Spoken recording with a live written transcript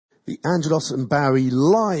The Angelos and Barry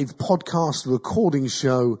live podcast recording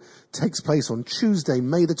show takes place on Tuesday,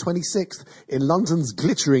 May the 26th in London's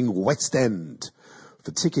glittering West End.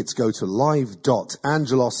 For tickets, go to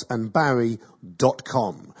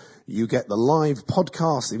live.angelosandbarry.com. You get the live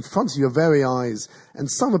podcast in front of your very eyes and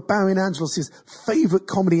some of Barry and Angelos' favourite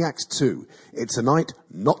comedy acts too. It's a night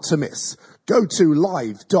not to miss. Go to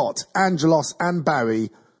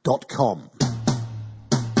live.angelosandbarry.com.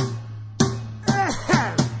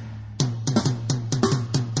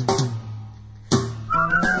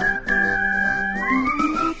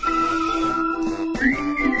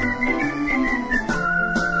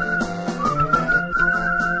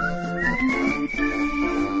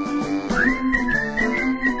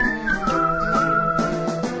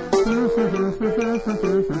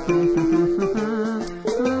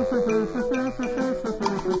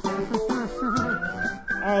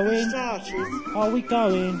 Are we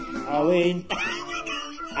going? Owen.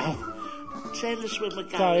 Tell us when we're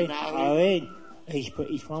going, Owen. He's put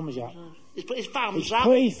his thumbs up. He's put his thumbs up?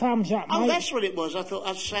 Put his thumbs up, Oh, mate. that's what it was. I thought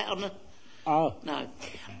I'd sat on the... Oh. No.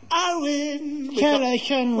 Owen. Tell us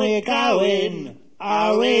when we're going.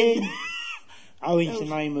 Owen. Owen's the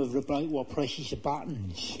name of the bloke what presses the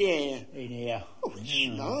buttons. Yeah. In here. Oh, it's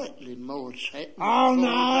slightly more technical. Oh,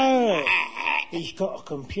 no. He's got a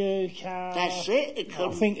computer. That's it.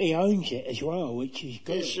 I think he owns it as well, which is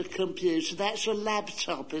good. It's a computer. That's a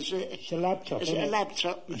laptop, is it? It's a laptop, Is it a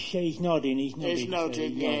laptop? He's nodding, He's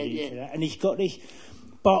nodding, yeah. And he's got this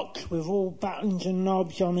box with all buttons and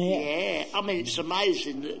knobs on it. Yeah, I mean, it's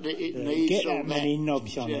amazing that it needs Get all that many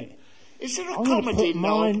knobs on it. Is there a I'm going to comedy put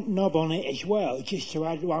my knob on it as well, just to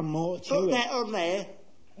add one more to it. Put that on there.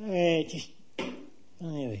 There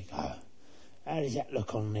we go. How does that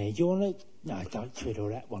look on there? Do you want to... No, don't twiddle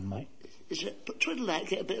that one, mate. Is it? But twiddle that,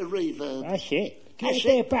 get a bit of reverb. That's it. Get a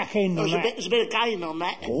bit of back end on that. There's a bit of gain on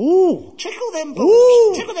that. Ooh. Tickle them balls.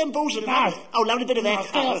 Ooh. Tickle them balls and lovely bit of Get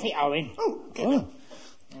echo. off it, Owen. Oh, get on.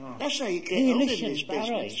 That's how you get on in this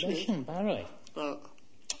business. Listen, Barry. What?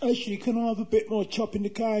 Actually, can I have a bit more chop in the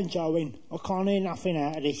cans, Owen? I can't hear nothing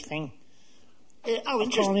out of this thing. Owen,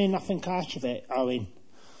 can't hear nothing out of it, Owen.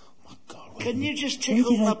 Oh, my God. Can you just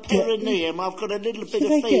tickle my perineum? I've got a little bit of feedback.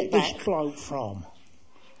 Where did they get this bloke from?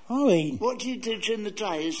 Owen. What do you do during the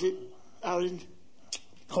day? Is it, Owen?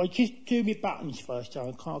 Can I just do my buttons first?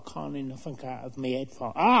 I can't hear nothing out of me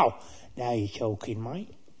headphone. Oh! Now you're talking, mate.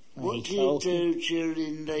 What do you do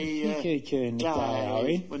during the day,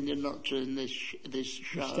 Owen? When you're not doing this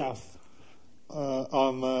show? Stuff.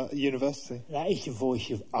 I'm at university. That is the voice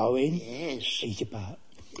of Owen. Yes. He's about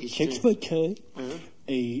 6'2".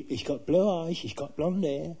 He's got blue eyes, he's got blonde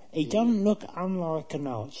hair. He doesn't look unlike a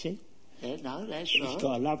Nazi. Yeah, no, that's right. He's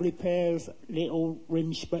got a lovely pair of little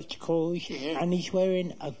rimmed spectacles, and he's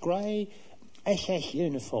wearing a grey SS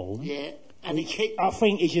uniform. Yeah. And I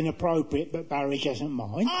think is inappropriate, but Barry doesn't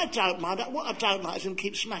mind. I don't mind. What I don't like is him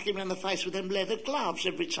keep smacking me in the face with them leather gloves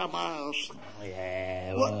every time I ask. Oh,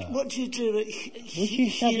 yeah. What do you do at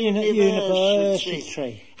studying at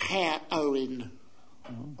university? How, Owen?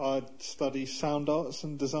 I study sound arts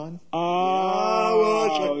and design.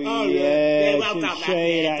 Oh, yeah. Well done,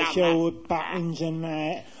 that's all with buttons and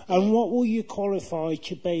that. And what will you qualify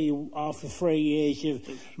to be after 3 years of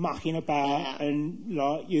mucking about and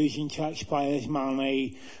like using taxpayers'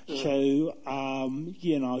 money to,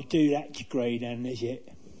 do that degree? Then is it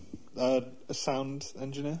a sound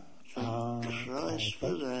engineer? Christ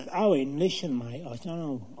for that. Owen, listen, mate. I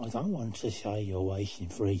don't want to say you're wasting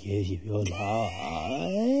 3 years of your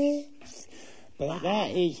life, but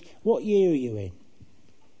that is. What year are you in?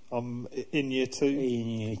 I'm in year 2. In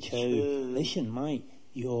year 2. Listen, mate.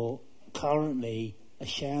 You're currently a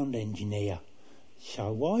sound engineer.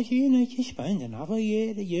 So why do you need to spend another year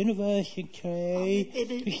at the university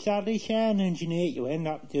to study sound engineer? You end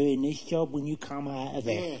up doing this job when you come out of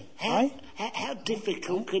it. How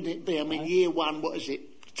difficult can it be? I mean, year 1, what is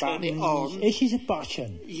it? Turn it on. This is a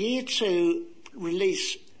button. Year 2,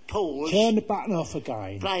 release, pause. Turn the button off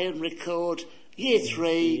again. Play and record. Year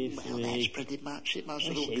 3, well, that's pretty much it. Most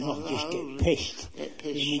of all just get pissed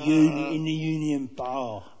in the Union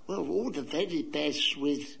Bar. Well, all the very best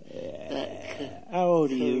with How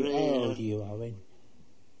old are you, Owen?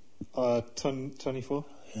 24.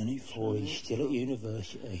 24, he's still at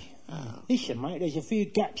university. Oh. Listen, mate, there's a few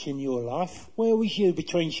gaps in your life. Where was you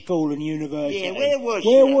between school and university? Yeah, where was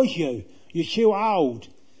you? You're too old.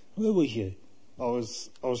 Where was you? I was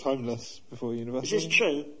homeless before university. Is this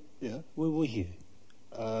true? Yeah. Where was you?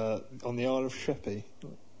 On the Isle of Sheppey.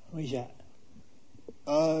 Where's that?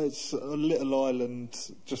 It's a little island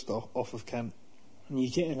just off of Kent. And you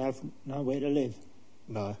didn't have nowhere to live?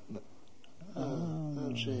 No.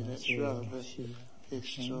 That's right.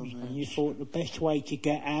 And you thought the best way to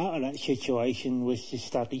get out of that situation was to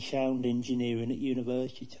study sound engineering at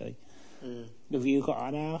university. Have you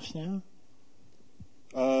got an house now?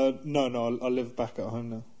 No, I live back at home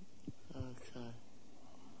now.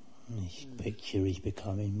 This picture is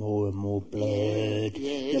becoming more and more blurred.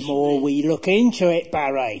 Yeah, the more we look into it,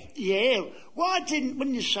 Barry. Yeah. Why didn't,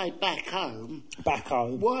 when you say back home... Back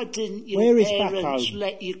home? Why didn't Where your is back parents home?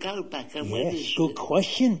 let you go back home? Yes, good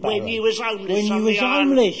question, Barry. When you was homeless. When you was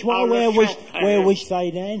homeless. Where was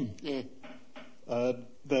they then? Yeah.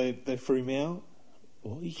 They threw me out.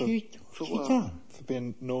 What had you what? done? For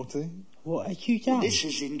being naughty. What had you done? This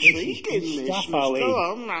is intriguing, good stuff, Go Owen.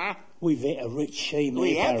 on, now. We've hit a rich seam.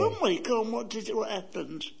 We Barry. haven't we? Go on, what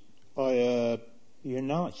happened? You're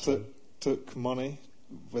not. Took money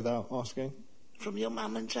without asking. From your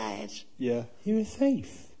mum and dad? Yeah. You're a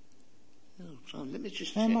thief. Oh, so let me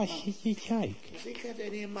just How check. much did you take? Has he had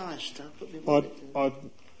any of my stuff? I'd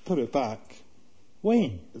put it back.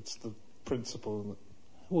 When? It's the principle.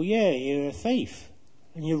 Well, yeah, you're a thief.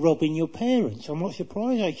 And you're robbing your parents. I'm not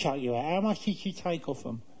surprised they chuck you out. How much did you take off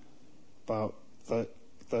them? About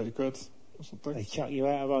 30 quid or something. They chuck you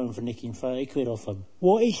out of home for nicking 30 quid off them.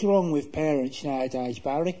 What is wrong with parents nowadays,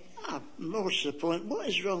 Barry? More to the point, what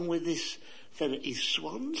is wrong with this fella? He's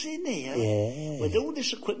swans in here. Yeah. With all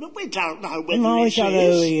this equipment, we don't know whether No, I this don't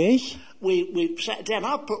know who he is. We sat down,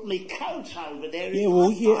 I put my coat over there, Yeah, and well,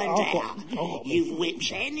 I yeah, find I've out got you've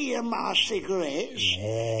whipped any of my cigarettes,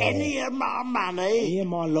 Yeah. any of my money. Here are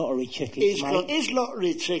my lottery tickets, He's mate. got his lottery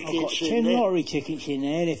I've got tickets 10 in there. lottery tickets in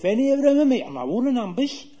there, and if any of them are me, I know all the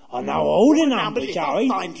numbers. I know all the numbers, If I Joey.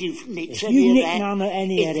 find you've nicked If any you of nick that, none of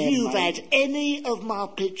any of if them, you've mate. had any of my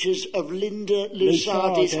pictures of Linda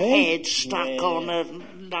Lusardi's Lusardi? head stuck on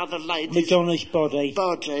another lady's Madonna's body.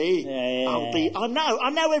 Yeah. I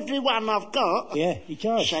know everyone I've got. Yeah, he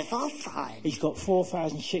does. So if I find He's got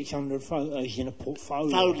 4,600 photos in a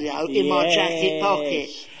portfolio. folio in my jacket Yes. pocket,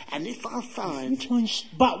 and if I find Which one's...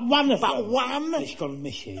 But one of but them. one It's gone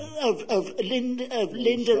missing. of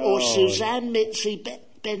Linda or Suzanne Mitzi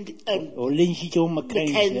Or Lindsay Dawn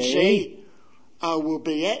Mackenzie, I will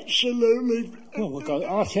be absolutely. Well,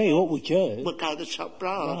 I'll tell you what we'll do. We'll go to top Oh,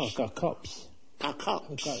 brass. go cops. Go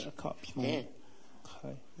cops. We'll go to cops, Yeah. mate.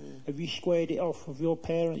 Okay. Have you squared it off with your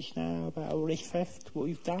parents now about all this theft, what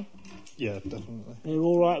you've done? Yeah, definitely. They're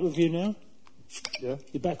all right with you now? Yeah.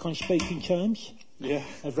 You're back on speaking terms? Yeah.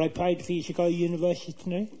 Have they paid for you to go to university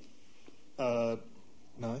now?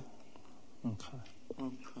 No. Okay.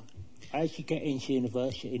 How did you get into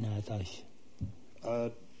university nowadays?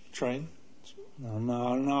 Train.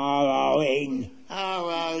 No, Owen.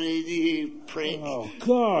 Oh, you prick. Oh,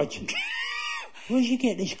 God. Where did you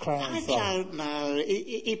get this crown I from? don't know.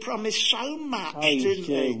 He promised so much, Oh, you didn't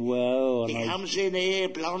do he? well. He comes in here,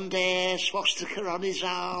 blonde hair, swastika on his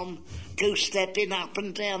arm, goose-stepping up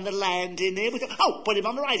and down the landing here. Put him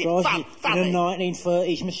on the radio. In a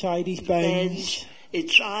 1930s Mercedes-Benz. He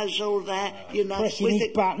tries all that, you know. Pressing his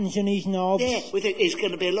buttons and his knobs. Yeah, we think it's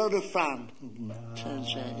going to be a lot of fun. No,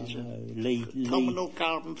 Turns out he's a Lee, communal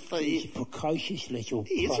garden he's a thief. precocious little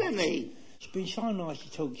Isn't prat. he? It's been so nice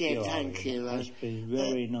to talk to Yeah, you. thank Owen. you, It's been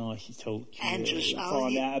very nice to talk to and you. just-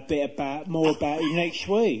 Find out a bit more about you next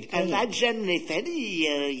week. And isn't it? that generally, if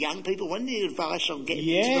any young people want any advice on getting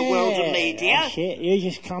into the world of media, That's it. You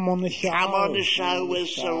just come on the show. Come on the show, we'll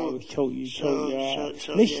talk. Talk you.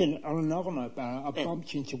 So, Listen, on another note, Barry, I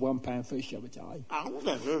bumped into £1 fish the other day. oh,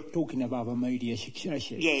 no. Talking of other media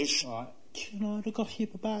successes. Yes. Right. Do you know the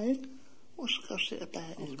gossip about him? What's the gossip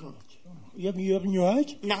about him? You haven't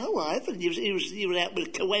heard? No, I haven't. He was out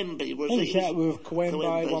with Coembe, was He he? was out with Coembe,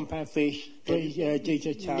 Coembe. £1 fish,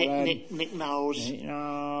 DJ Talon, Nick Knowles.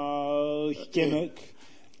 Dimmock.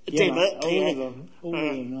 Dimmock, all yeah. of them,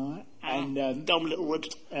 right? And Dom Littlewood.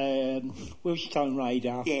 Wilstone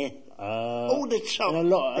Radar. Yeah. All the top.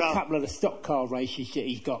 And a right. couple of the stock car races that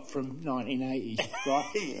he's got from 1980s, right?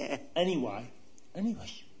 Yeah. Anyway,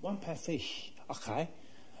 £1 fish, okay.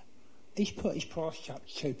 He's put his price up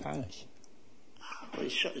to £2. Well, he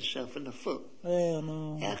shot himself in the foot. Yeah, I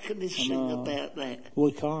know. How can he sing about that? Well,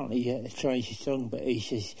 he can't. He had to change his song, but he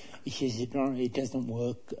says it doesn't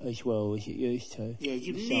work as well as it used to. Yeah,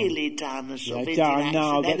 you've nearly done a sort of I Indian don't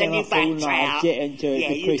know, accent, but and then then I you feel backed like I out. didn't do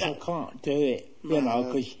it you because I don't- can't do it, you No. know,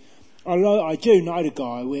 because I do know the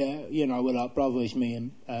guy. We're like brothers, me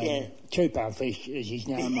and £2 fish, as he's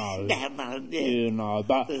now known. You know,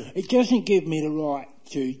 but it doesn't give me the right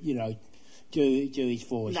to, do his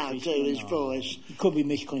voice. No, do his voice. It could be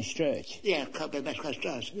misconstrued. Yeah, can't be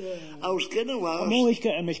misconstrued. I was going to ask. I'm always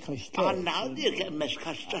getting misconstrued. I know you're getting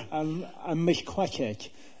misconstrued. I'm misquoted.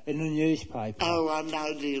 in the newspaper. Oh, I know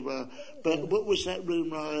you were. But what was that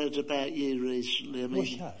rumour I heard about you recently? I mean,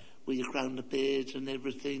 What's that? Were you growing a beard and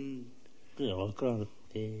everything? Yeah, I've grown a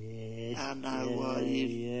beard. I know,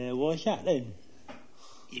 Yeah, what's that then?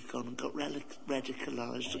 You've gone and got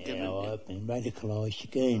radicalised again. Yeah, haven't you? I've been radicalised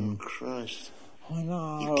again. Oh, Christ. I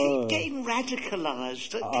know. You keep getting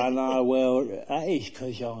radicalised. I know. Well, that is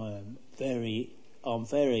because I'm very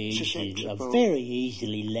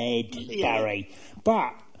easily led, Barry.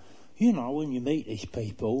 But you know, when you meet these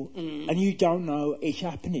people and you don't know it's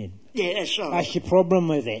happening. Yeah, that's right. That's the problem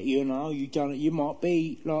with it. You know, you don't. You might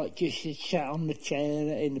be like just sat on the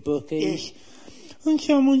chair in the bookies, and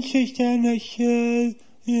someone sits down that chair.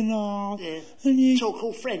 You know, and you talk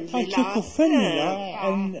all friendly, and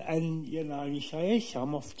you know, and you say, "Yes,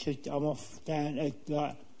 I'm off down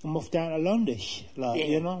to London,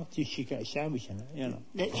 you know, just to get a sandwich and you know."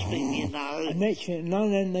 Next thing you know, and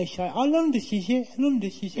then they say, "Oh, London is it?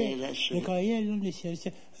 London is it?" Yeah, that's They go, "Yeah, London is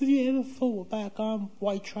it." Have you ever thought about going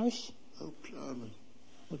Waitrose? Oh, blimey.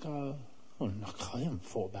 I go, "Oh, no, I haven't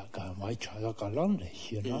thought about going Waitrose. I go London,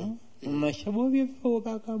 you know." And they say, "Well, have you ever thought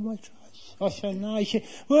about going Waitrose?" I said, "No." He said,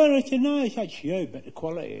 "Well," I said, "No, it's actually you, but the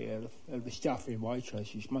quality of the stuff in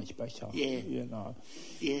Waitrose is much better." Yeah. You know.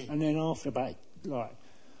 Yeah. And then after about,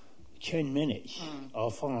 10 minutes, I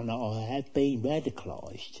find that I had been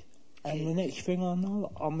radicalised. And the next thing I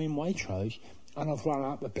know, I'm in Waitrose, and I've run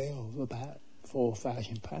up a bill of about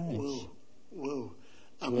 £4,000. Whoa.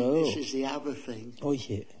 I mean, this is the other thing. What is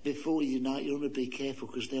it? Before you know it, you want to be careful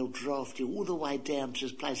because they'll draft you all the way down to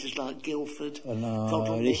places like Guildford. Oh,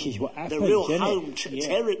 no, this is what happens, the real isn't home it?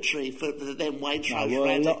 territory for them Waitrose. No,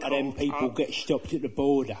 well, a lot of them people get stopped at the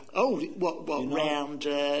border. Oh, what, you know? round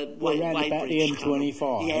round about the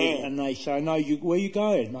M25. Yeah. And they say, "No, where you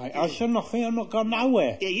going, mate?" I said, "Nothing, I'm not going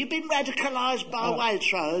nowhere." Yeah, you've been radicalised by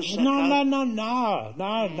Waitrose. No.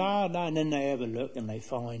 And then they have a look and they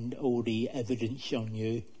find all the evidence on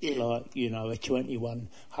you. Yeah. Like, you know, a 21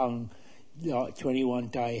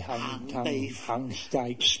 day hung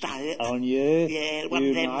steak on you. Yeah, one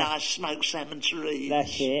of them nice smoked salmon terrines.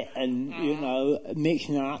 That's it, and you know, mixed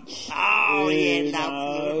nuts. Oh,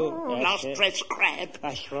 last pressed crab.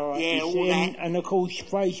 That's right. Yeah, all that. And of course,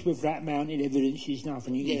 faced with that mounted evidence, there's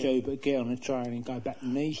nothing you can do but get on the train and go back to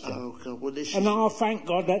Nice. Oh, God, well, this and I thank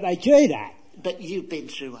God that they do that. But you've been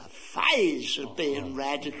through a phase of being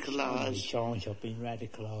radicalised. Times I've been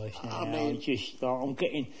radicalised now. I mean,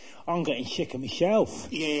 I'm getting sick of myself.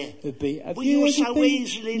 Yeah. Have you you so been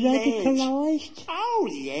easily radicalised? Oh,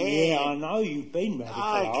 yeah. Yeah, I know you've been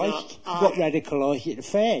radicalised. You got radicalised at the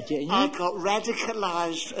fair, didn't you? I got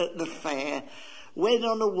radicalised at the fair. Went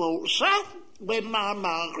on a waltzer. With my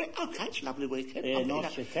Margaret. Okay, it's a lovely weekend. Yeah,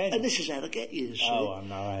 nice weekend. And this is how to get you, see. Oh, I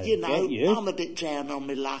know how to get you. I'm a bit down on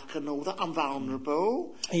my luck and all that. I'm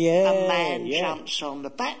vulnerable. Yeah. A man jumps on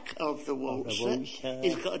the back of the waltzer.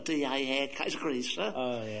 He's got a DA haircut. He's a greaser.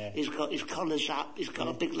 Oh, yeah. He's got his collars up. He's got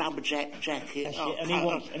a big lumberjack jacket. And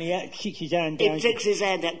he sticks his hand down. He sticks his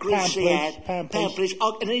hand out, greasy hand. Pound, please.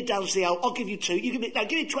 And he does the old, I'll give you two. You give me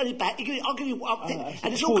 20 back. I'll give you one.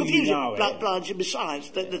 And it's all confusion. Blinds him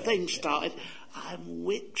besides. The thing started. I'm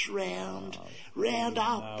whipped round,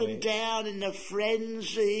 up and down in a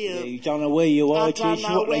frenzy of... you don't know where you are, I don't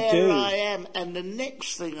know what where they do. I am. And the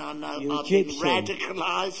next thing I know, I've been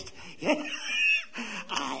radicalised.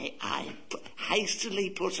 I hastily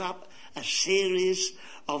put up a series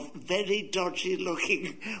of very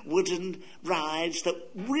dodgy-looking wooden rides that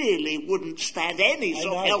really wouldn't stand any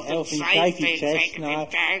sort of health and safety test. No.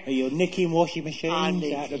 Are you nicking washing machines? I'm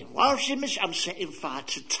nicking washing machines. I'm setting fire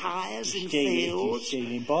to tyres in fields.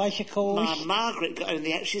 Stealing bicycles. My Margaret got in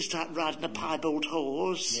the act. She started riding a piebald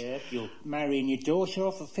horse. Yeah, you're marrying your daughter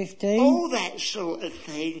off at 15. All that sort of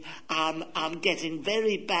thing. I'm getting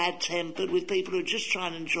very bad-tempered with people who are just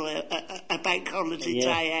trying to enjoy a bank holiday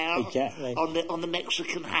day out. Exactly. On the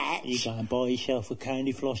Mexican hat. You go and buy yourself a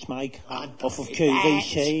candy floss, mate, off of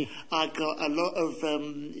QVC. I got a lot of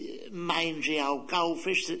mangy old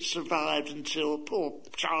goldfish that survived until poor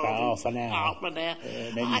child. Half an hour.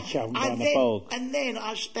 And then you chuck them down the bog. And then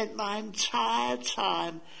I spent my entire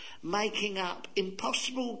time making up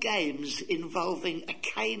impossible games involving a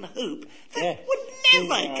cane hoop that would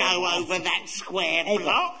never go over that square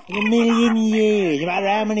block. In a million years, no matter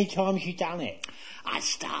how many times you've done it. I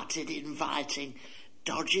started inviting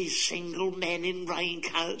dodgy single men in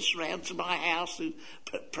raincoats round to my house who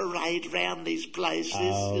parade round these places.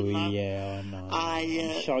 Oh, you know. yeah, I know.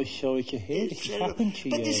 I'm so sorry to hear this has happened to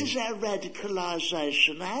you. But this is how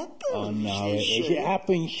radicalisation happens. Oh, no, it is. It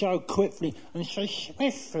happens so quickly and so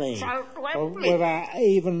swiftly. So swiftly. Without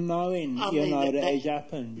even knowing, that it's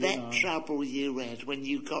happened. That trouble you had when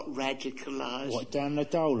you got radicalised. What, down the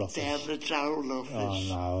dole office? Down the dole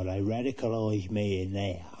office. Oh, no, they radicalised me in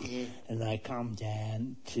there. Yeah. And they come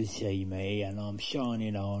down to see me, and I'm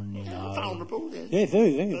shining on, Vulnerable, then. Yeah,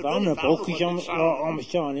 very, very vulnerable, because vulnerable I'm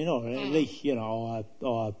shining on. At least, I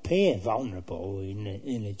appear vulnerable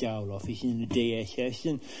in the jail office, in the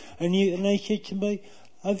DSS, and they said to me,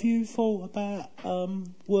 have you thought about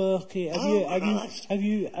working? Have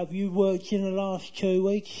you worked in the last 2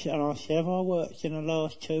 weeks? And I said, have I worked in the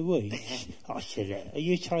last 2 weeks? I said, are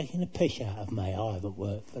you taking a piss out of me? I haven't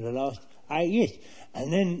worked for the last 8 years.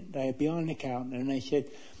 And then they were behind the counter and they said,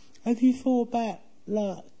 have you thought about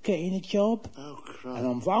getting a job? Oh, Christ. And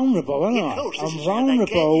I'm vulnerable, aren't I? I'm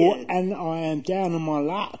vulnerable and I am down on my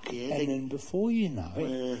luck. Yeah, and then before you know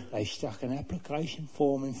it, they stuck an application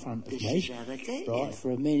form in front of me,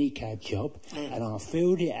 for a minicab job, and I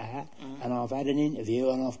filled it out, and I've had an interview,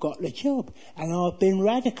 and I've got the job, and I've been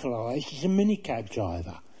radicalised as a minicab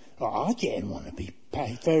driver. I didn't want to be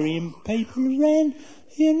ferrying people around,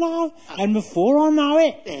 and before I know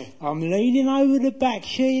it, I'm leaning over the back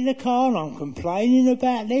seat of the car and I'm complaining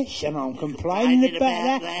about this and I'm complaining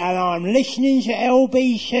about that, and I'm listening to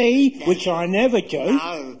LBC, which I never do,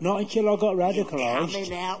 not until I got radicalised.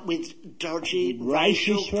 Coming out with dodgy racist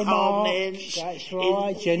racial comments. That's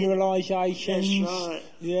right, generalisations. That's right.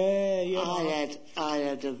 Yeah, I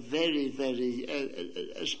had a very, very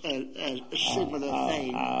similar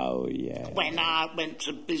thing. Oh, yeah. When I went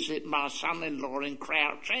to visit my son-in-law in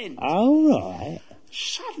Crouch End. Oh, right.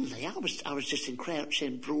 Suddenly, I was just in Crouch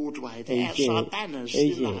End Broadway, the outside banners,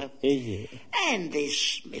 Is it? And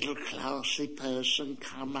this middle-classy person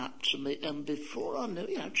come up to me, and before I knew,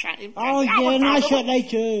 chatting. Oh, yeah, that's what they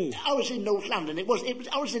do. I was in North London. I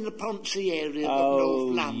was in the Ponty area of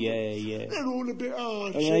North London. Yeah. They're all a bit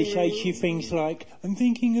arty. And they say to you things like, I'm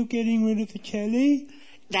thinking of getting rid of the telly.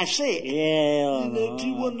 That's it. Yeah, do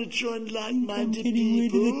you want to join like-minded getting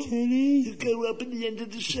people? rid of the telly. You go up at the end of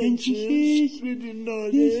the sentence. Really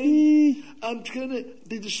nice. Yes. I'm going to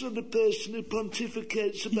be the sort of person who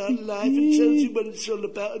pontificates about life and tells you what it's all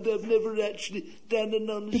about, and I've never actually done an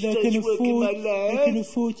honest day's work in my life. I can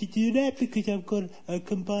afford to do that because I've got a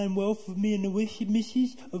combined wealth of me and the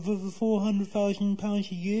missus of over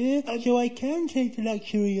 £400,000 a year, so I can take the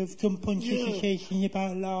luxury of some pontification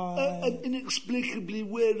about life. I'm inexplicably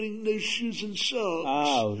wearing no shoes and socks.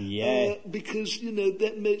 Oh, yeah. Because,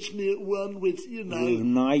 that makes me at one with, with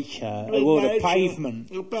nature, or the pavement.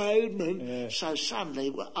 The pavement. Yeah. So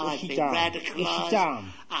suddenly, I've been radicalised.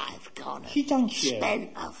 I've gone and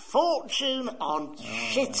spent a fortune on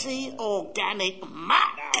shitty organic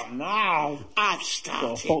muck. Oh, no. I've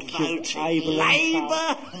started voting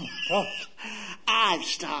Labour. I've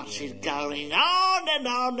started going on and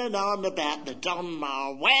on and on about the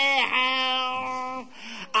Donmar warehouse.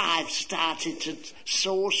 I've started to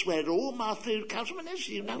source where all my food comes from, and as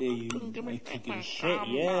you know, it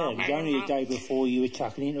was only a day before you were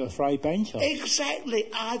tucking into a frayed bench. Exactly.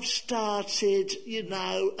 I've started,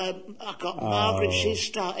 I got Margaret, she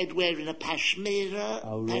started wearing a pashmira,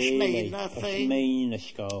 pashmina thing. Pashmina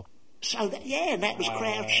scarf. So that was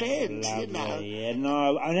Crouch End, Yeah,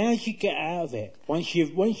 no. And how did you get out of it? Once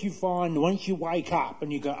you wake up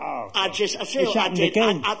and you go, I tell you what I did.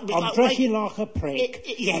 I'm dressing like a prick,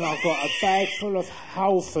 and I've got a bag full of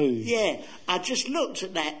whole food. Yeah, I just looked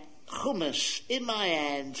at that hummus in my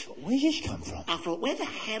hand. Where's this come from? I thought, where the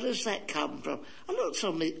hell has that come from? I looked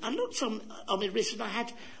on my wrist, and I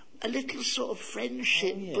had a little sort of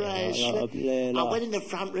friendship bracelet. I went in the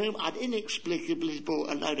front room. I'd inexplicably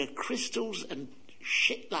bought a load of crystals and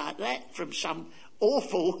shit like that from some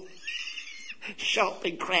awful shop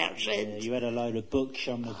in Crouch End. Yeah, you had a load of books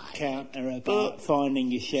on the counter about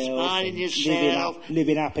finding yourself,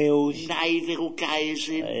 living up hills, navel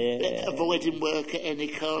gazing, avoiding work at any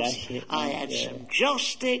cost. I had some joss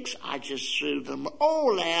sticks. I just threw them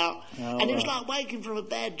all out, and it was like waking from a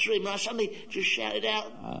bad dream. I suddenly just shouted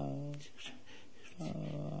out,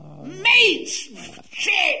 meat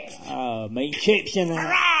chips. Meat chips and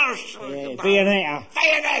Viennetta.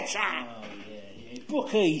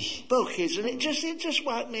 Bookies, and it just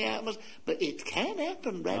woke me out. But it can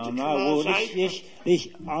happen, radicalisation. Well, this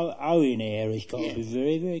Owen here has got to be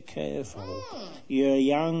very, very careful. You're a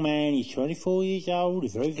young man, you're 24 years old,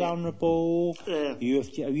 you're very vulnerable. Have you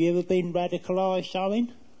ever been radicalised,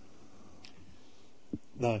 Owen?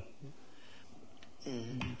 No.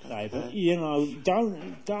 No, but, you know,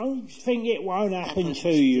 don't think it won't happen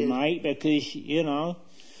to you, mate, because, you know,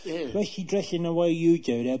 especially dressing the way you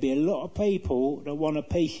do, there'll be a lot of people that want a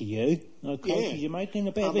piece of you, okay, because you're making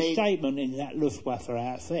a bit of a statement in that Luftwaffe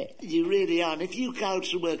outfit. You really are. And if you go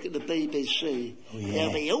to work at the BBC,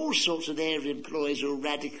 there'll be all sorts of their employees who'll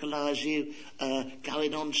radicalise you,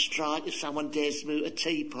 going on strike if someone dares to move a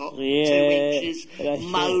teapot 2 inches,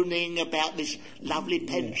 moaning about this lovely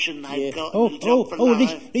pension they've got and the job for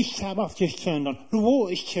life. This tab I've just turned on. The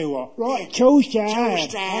water's too hot. Right, tools down.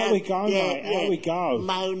 There we go, mate. There we go.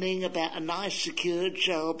 Moaning about a nice secure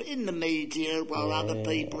job in the media while other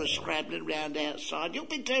people are scrabbling around outside. You'll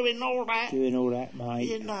be doing all that. Doing all that, mate.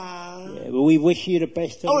 You know. Yeah, well, we wish you the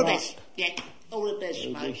best of luck. All the best. Yeah. All the best,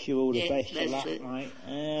 mate. Wish you all the best of luck, mate.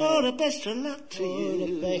 All the best of luck to you. All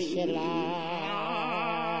the best of luck.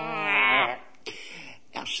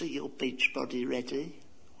 I see your beach body ready.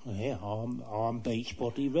 Yeah, I'm beach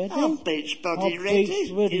body ready. I'm beach body ready.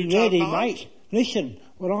 Beach body ready, mate. Listen,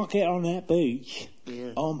 when I get on that beach,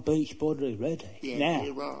 I'm beach body ready. Yeah,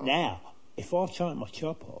 you are. Now, if I take my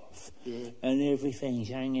top off and everything's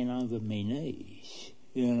hanging over my knees,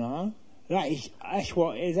 you know, that's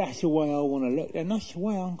the way I want to look, and that's the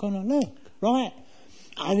way I'm going to look, right?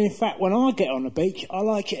 And in fact, when I get on the beach, I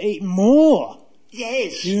like to eat more.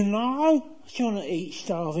 Yes. You know? I'm trying to eat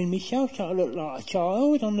starving myself, so I look like a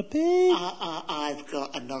child on the beach. I've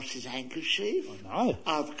got a knotted handkerchief. I know.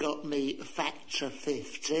 I've got me Factor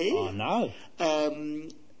 50. I know.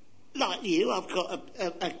 Like you, I've got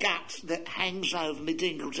a gut that hangs over me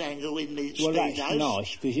dingle-dangle in the Speedos. Well, that's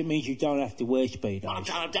nice, because it means you don't have to wear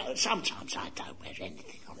Speedos. Sometimes I don't wear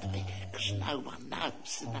anything on the beach, because no one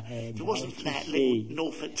knows. If it wasn't for that little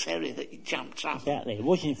Norfolk Terrier that you jumped up. Exactly. If it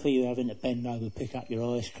wasn't for you having to bend over and pick up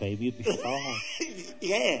your ice cream, you'd be fine.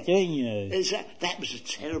 Yeah. Didn't you? That was a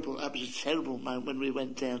terrible moment when we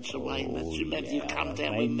went down to Weymouth. Do you remember you come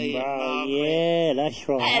down with me and Margaret? Yeah, that's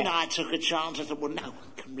right. And I took a chance. I thought, well, no one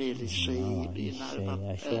can really see, you know.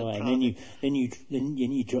 That's right. And then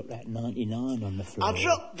you dropped that 99 on the floor. I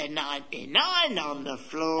dropped the 99 on the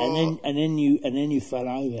floor. And then you fell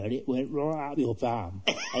over and it went right up your bum.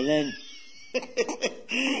 And then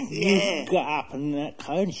you got up and that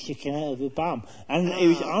cone sticking out of your bum. And it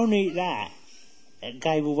was only that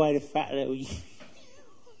gave away the fact that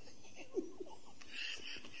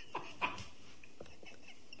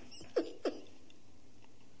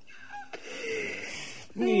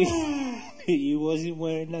you wasn't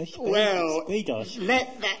wearing no Speedos.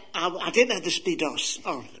 I didn't have the Speedos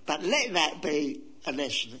on, but let that be a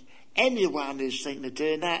lesson. Anyone who's thinking of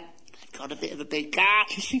doing that, they've got a bit of a big gut.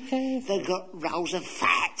 Just be careful. They've got rolls of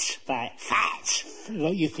fat. Fat.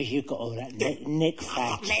 Like you, because you've got all that neck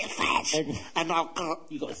fat. I've got neck fat. And I've got...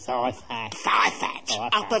 You've got thigh fat.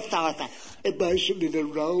 Upper thigh fat. Basically the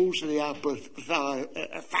rolls of the upper thigh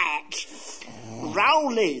fat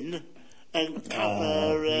roll in and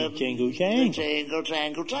cover... jingle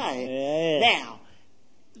jangle day. Yeah. Now...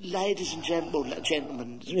 Ladies and gentlemen,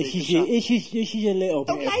 this is a little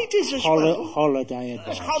bit ladies as holiday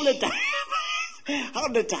advice.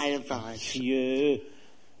 Holiday advice. Yeah.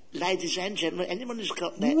 Ladies and gentlemen, anyone who's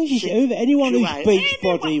got that... Anyone who's beach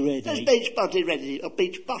body ready. That's beach body ready, or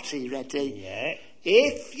beach body ready. Yeah.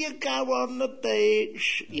 If you go on the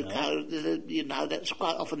beach, you know, that's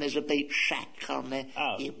quite often there's a beach shack on there.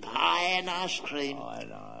 Oh. You buy an ice cream.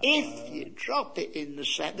 If you drop it in the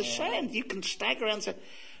sand, you can stagger around and say,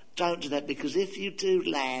 don't do that, because if you do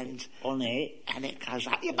land on it and it goes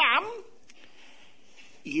up your bum,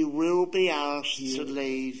 you will be asked to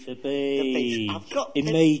leave the beach.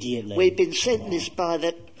 Immediately. We've been sent this by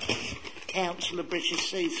the Council of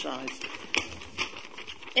British Seaside.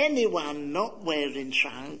 Anyone not wearing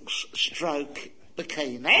trunks,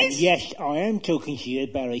 bikinis. And yes, I am talking to you,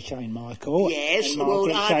 Barry St. Michael. Yes, well,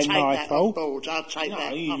 I'll take that on board. I'll take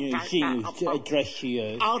that. Address to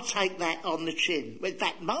you. I'll take that on the chin. In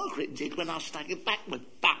fact, Margaret did when I stuck it backward.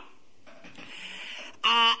 But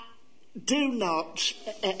do not,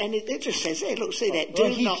 and it just says there, look, see that, do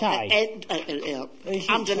not,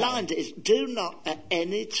 underlined it is, do not at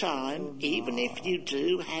any time, even if you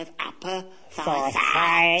do have upper thigh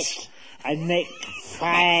fat, a neck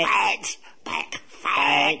fat, back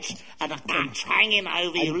fat, and a gut hanging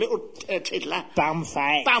over your little tiddler. Bum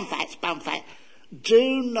fat.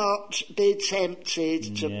 Do not be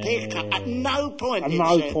tempted to pick up, at no point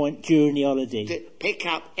during the holiday, pick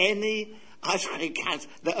up any ice cream cans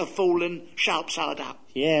that have fallen sharp side up.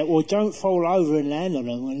 Yeah, well, don't fall over and land on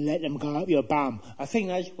them and let them go up your bum. I think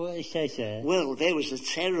that's what it says there. Well, there was a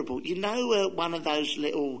terrible... You know one of those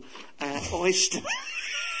little oyster...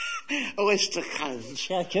 oyster cones.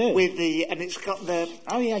 Yeah, true. With and it's got the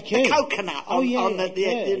true. the coconut on, on the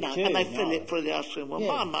true, and they fill it through the ice cream. Well,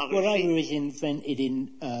 my Margaret, well, they was invented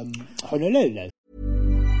in Honolulu.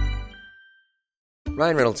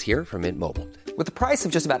 Ryan Reynolds here from Mint Mobile. With the price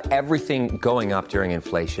of just about everything going up during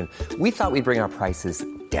inflation, we thought we'd bring our prices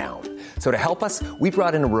down. So to help us, we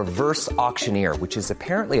brought in a reverse auctioneer, which is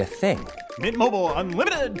apparently a thing. Mint Mobile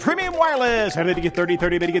Unlimited Premium Wireless. How to get 30,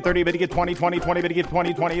 30, bit to get 30, bit to get 20, 20, 20, bit to get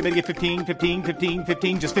 20, 20, bit to get 15, 15, 15,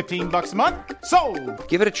 15, just $15 a month? Sold!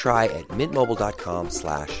 Give it a try at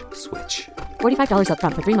mintmobile.com/switch. $45 up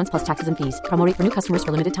front for 3 months plus taxes and fees. Promo rate for new customers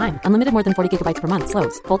for limited time. Unlimited more than 40 gigabytes per month.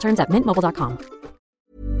 Slows full terms at mintmobile.com.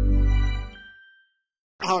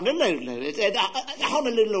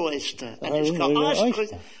 Honolulu oyster. And it's got ice cream.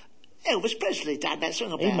 Elvis Presley done that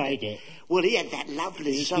song about it. He made it. Well, he had that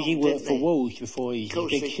lovely song, because he worked for Walls before he was a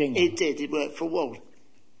big singer. He did. He worked for Walls.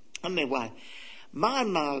 Anyway, my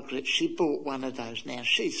Margaret, she bought one of those. Now,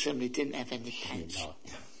 she certainly didn't have any pants.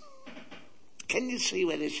 Can you see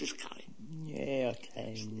where this is going? Yeah, I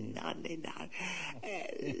can. No.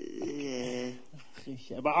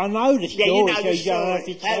 But I know the story. Yeah, you know the so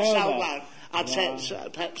story. Perhaps I won't.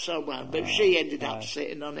 Perhaps I won't. But she ended up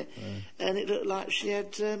sitting on it, and it looked like she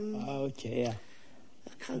had oh dear, a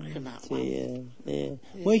coconut one. Yeah.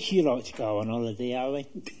 Where'd you like to go on holiday, Owen?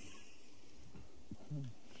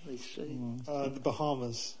 We see. The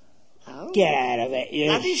Bahamas. Oh. Get out of it, you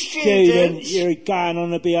Bloody student. students. You're going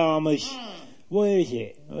on the Bahamas. Where is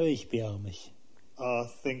it? Where's Bahamas? I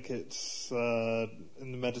think it's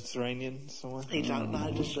in the Mediterranean somewhere. He don't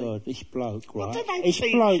know, does he? God, this bloke, right? What do they This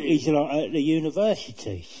teach bloke you? is like at the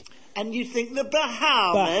universities. And you think the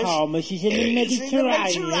Bahamas is in the is in the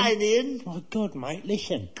Mediterranean? My God, mate,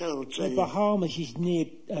 listen. God, The Bahamas is near,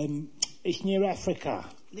 it's near Africa.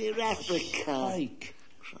 Near Africa. Fake.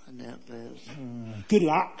 Crying out loud. Good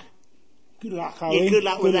luck. Good luck, Owen. Yeah, good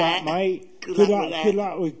luck with that. Mate. Good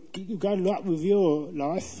luck with that. Good luck with your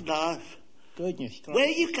life. Life. Goodness. God. Where are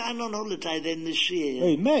you going on holiday then this year?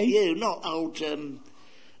 Who, me? You, not old,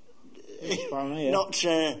 not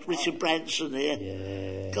Richard Branson here.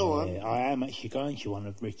 Yeah. Go on. I am actually going to one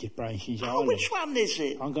of Richard Branson's Oh, islands. which one is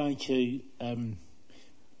it? I'm going to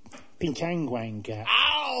Pintangwang.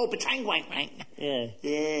 Oh, Batangwang. Yeah.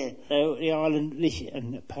 Yeah. So the island, listen,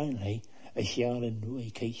 and apparently it's the island where he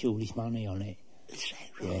keeps all his money on it. Is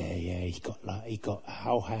that right? Yeah. He got a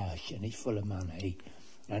whole house and it's full of money,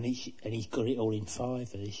 and he's got it all in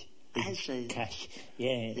fivers. Has he? Cash.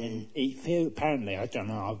 Yeah. And he apparently, I don't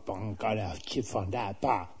know. I'm going to have to find out,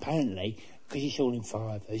 but apparently, because it's all in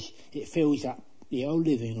fivers, it fills up the whole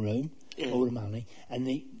living room. Yeah. All the money, and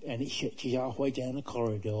it stretches halfway down the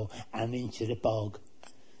corridor and into the bog.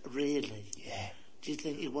 Really? Yeah. Do you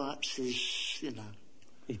think he wipes his,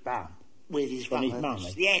 His bum. with his On his vomit?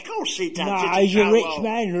 money? Yeah, of course he does. No, Just he's a show rich off.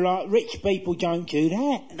 man. Like, rich people don't do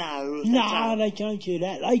that. No, they don't do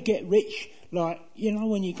that. They get rich, like,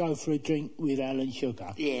 when you go for a drink with Alan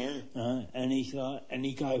Sugar. Yeah. And he's like, and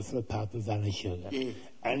you go for a pub with Alan Sugar. Yeah.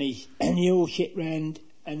 And you all sit round,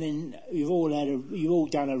 and then you've all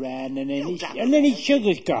done a round, and then his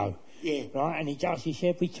sugars go. Yeah. Right, and he does this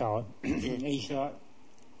every time. He's like,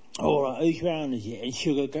 all right, whose round is it? And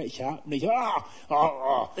Sugar gets up, and he's like,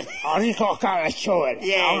 I just got to go to the toilet.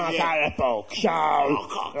 Yeah, I want to go to the bog. So, I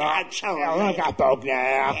want to go to the bog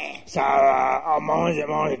now. Yeah. So,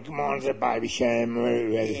 mine's a baby sham.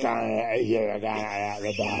 Going out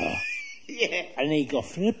the bar. Yeah. And he got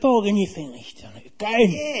from the bog, and you think, he's done it again.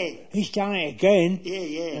 Yeah. He's done it again.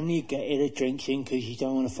 Yeah. And you get the drinks in because you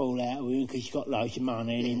don't want to fall out with him because he's got loads of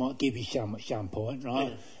money and he might give you some at some point,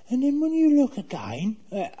 right? Yeah. And then when you look again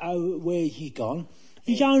at where's he gone,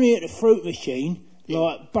 he's only at the fruit machine,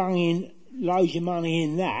 like bunging loads of money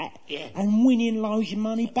in that and winning loads of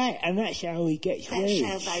money back. And that's how he gets rich.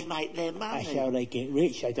 That's how they make their money. That's how they get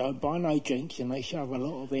rich. They don't buy no drinks and they shove a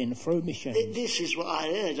lot of it in the fruit machine. This is what I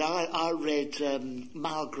heard. I read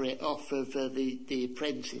Margaret off of The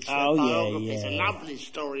Apprentice. Oh, It's a lovely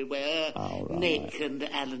story where Nick and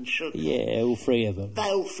Alan Sugar. Yeah, all three of them.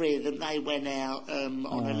 They went out on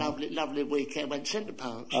a lovely weekend, went Centre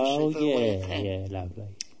Parks. Oh, for a weekend. yeah, lovely.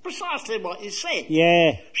 Precisely what you said.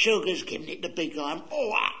 Yeah. Sugar's giving it the big eye. I'm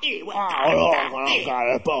going to go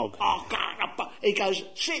to the bog. He goes,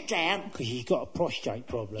 sit down. Because he's got a prostate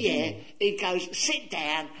problem. Yeah. He goes, sit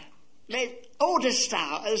down. Order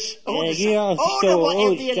starters. Order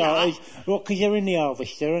starters. What, because you're in the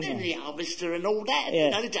harvester, aren't you? In the harvester and all that. Yeah.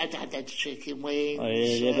 You know, they had chicken wings. Oh,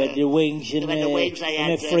 yeah, they've had the wings and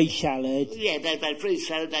the free salad. Yeah, they've had free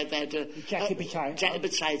salad. They've had jacket potato. Jacket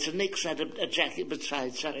potato. Nick's had a jacket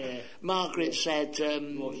potato. Yeah. Margaret's had...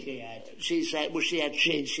 what she had? She had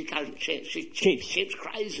chips. She goes chips. Chips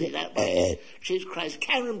crazy, that was. Chips crazy.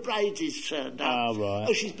 Karen Brady's turned up. Oh, right.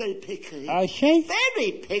 Oh, she's very picky. Oh, she?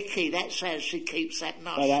 Very picky. That's how she keeps that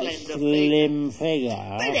nice that slender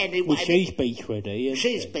figure. But anyway... Well, she's beach ready, isn't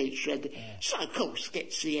she's she? beach ready. Yeah. So, of course,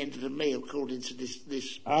 gets to the end of the meal, according to this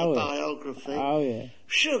biography. Oh, yeah.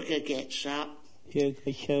 Sugar gets up.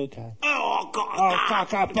 Sugar. Oh, got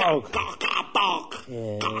a bog. Got a bog.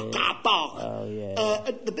 Oh,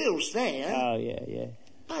 yeah. The bill's there. Oh, yeah.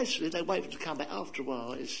 Basically, they wait for him to come back after a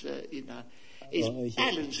while. It's,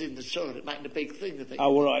 Alan's in the toilet making a big thing of it.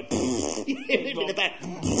 Oh, all right.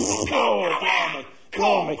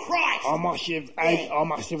 Oh, Christ! I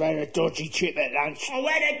must have had a dodgy trip at lunch. I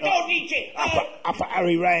had a dodgy trip. Up at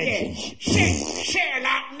Harry Ranson's. Settle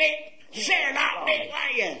up, Nick. Settle up, Nick,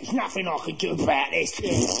 won't you? There's nothing I can do about this.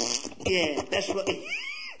 Yeah,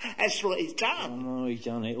 that's what he's done. Oh, he's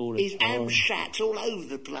done it all the time. He's am-shat all over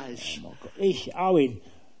the place. Oh, my God.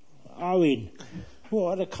 Owen,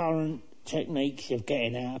 what are the current techniques of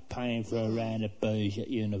getting out of paying for a round of booze at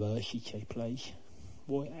university, please?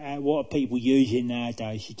 What are people using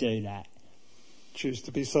nowadays to do that? Choose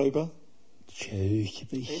to be sober. Choose to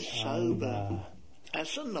be sober.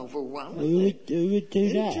 That's a novel one. Who would do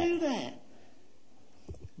that? Who'd do that?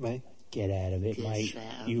 Me. Get out of it, mate.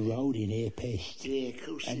 You rolled in here pissed. Yeah, of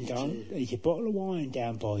course and you do. There's a bottle of wine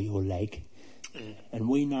down by your leg. Yeah. And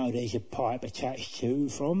we know there's a pipe attached to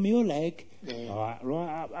from your leg, right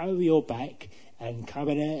up over your back and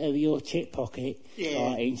coming out of your tip pocket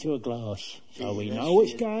right into a glass. So we know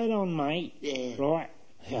what's going on, mate. Yeah. Right?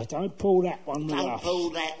 Yeah, don't pull that one with us. Don't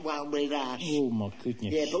pull that one with us. Oh, my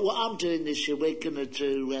goodness. Yeah, but what I'm doing this year, we're going to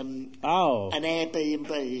do an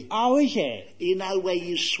Airbnb. Oh, is it? You know, where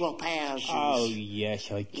you swap houses. Oh,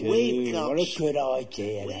 yes, I do. What a good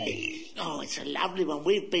idea, Oh, it's a lovely one.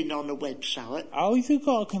 We've been on the website. Oh, have you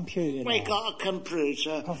got a computer now? We've got a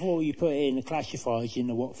computer. I thought you put it in the classifieds in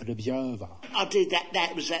the Watford Observer. I did that.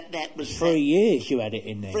 That was 3 years you had it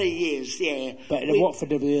in there. 3 years, yeah. But in the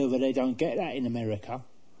Watford Observer, they don't get that in America.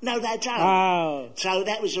 No, they don't. Oh. So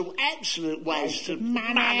that was an absolute waste of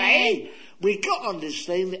money. We got on this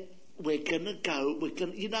thing. We're going to go,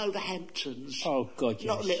 you know the Hamptons? Oh, God, yes.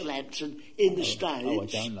 Not Little Hampton, in the States. Oh, I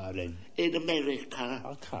don't know them. In America.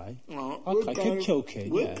 Okay. Oh, okay, keep talking.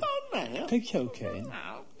 We're going there. Keep talking.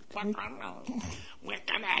 We're going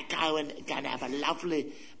to go and have a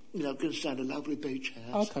lovely... going to stay in a lovely beach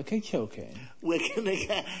house. Okay, keep talking. We're going to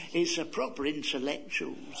go... It's a proper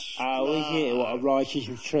intellectuals. Oh, is it? What, a writer's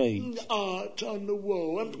retreat? Art on the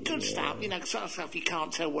wall. And good stuff, some stuff you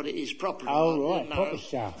can't tell what it is properly. Oh, right, proper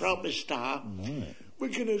stuff. Proper stuff. Right. We're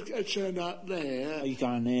going to turn up there. Are you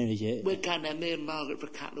going there, is it? We're going there, me and Margaret, for a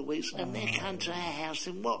couple of weeks, and they're coming to our house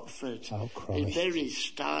in Watford. Oh, Christ. They're very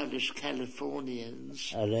stylish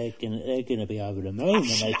Californians. Oh, they're going to be over the moon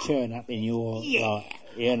when they turn up in your,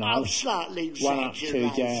 I'm slightly exaggerating. 1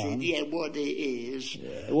 up, 2 down. Yeah, what it is.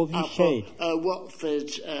 Yeah. What have you said? Watford,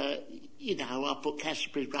 I put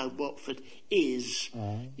Canterbury Road, Watford is,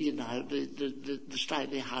 the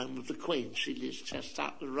stately home of the Queen. She lives just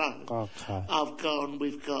up the road. Okay.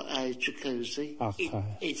 We've got a jacuzzi.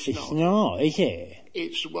 Okay. It's not, is it?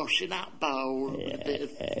 It's a washing up bowl. Yeah, with a bit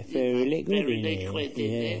of very liquid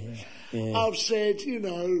in there. Yeah. I've said,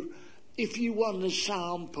 if you want to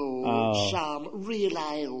sample some real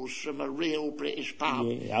ales from a real British pub...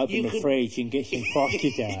 Yeah, open the fridge and get some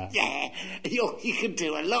Fosters out. Yeah, you can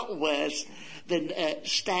do a lot worse than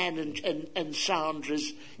Stan and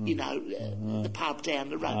Sandra's, the pub down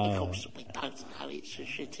the road. Of course, we both know it's a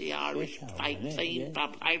shitty Irish fake team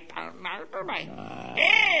pub. They don't know, do they?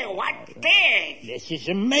 Hey, what's this? This is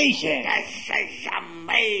amazing. This is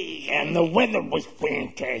amazing. And the weather was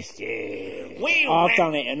fantastic. I've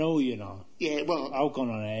done it and all, Yeah, well... I've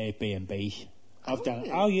gone on Airbnbs. I've done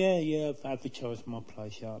it. Oh, yeah, I've advertised my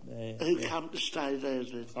place up there. Who come to stay there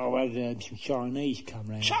then? I had some Chinese come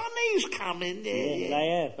round. Chinese come in there? Yeah, they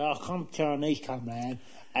have. Chinese come round,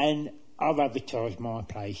 and I've advertised my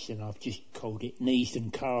place, and I've just called it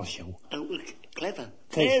Neasden Castle. Oh, clever.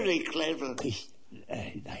 Very clever. Because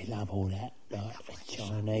they love all that, like the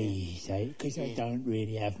Chinese, because they don't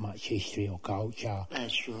really have much history or culture.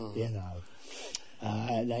 That's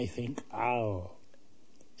right. They think, oh...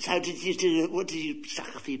 So did you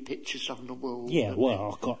stuck a few pictures on the wall? Yeah,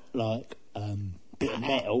 well, I got like bit of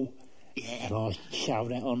metal Yeah. And I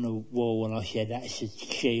shoved that on the wall and I said, that's a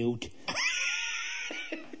shield.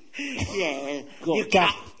 Yeah. Got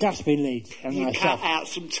dustbin lid. And You I cut out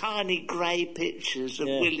some tiny grey pictures of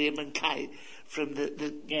William and Kate from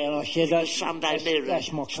the I said, that's Sunday Mirror.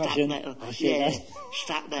 That's my cousin.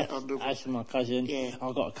 Stuck that on the wall. That's my cousin. Yeah.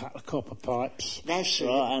 I got a couple of copper pipes. That's it.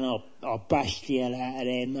 Right, and I bashed the hell out of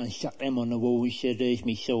them and stuck them on the wall and said, there's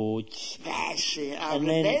me swords. That's it. I And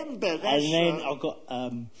remember. That's then right. I got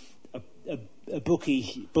a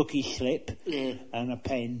bookie slip and a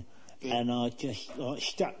pen, and I just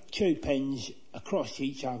stuck 2 pens across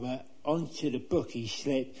each other onto the bookie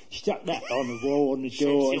slip, stuck that on the wall on the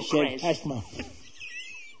door, and said, "That's my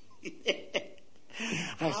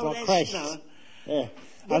my crest." No. Yeah.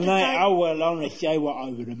 And honestly, they were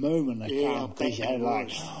over the moon when they came, because bet they're they like,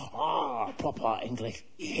 was. proper English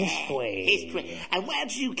history. And how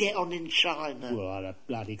did you get on in China? Well, I had a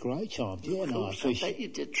bloody great time, didn't Of I? course, I bet you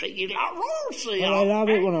did. Treat you like royalty. Well, I love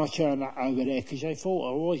it when I turned up over there, because they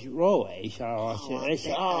thought I was royalty, so I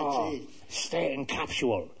said, Stanton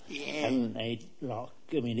capsule. Yeah. And they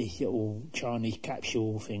this little Chinese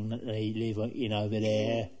capsule thing that they live in over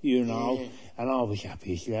there, and I was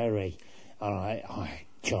happy as Larry. And I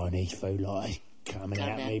Chinese food coming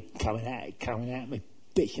at me,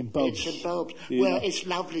 bits and bobs. Bits and bobs. Well, it's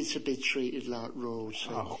lovely to be treated like royalty.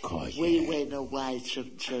 Oh, God, we went away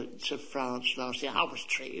to France last year. I was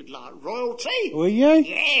treated like royalty. Were you?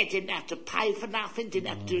 Yeah, didn't have to pay for nothing, didn't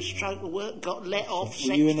have to do a stroke of work, got let off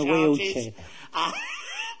Were you in a wheelchair?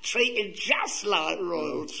 Treated just like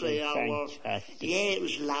royalty, I was. Fantastic. Yeah, it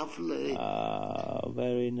was lovely. Oh,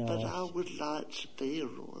 very nice. But I would like to be a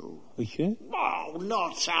royal. Would you? Oh,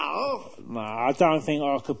 not half. No, I don't think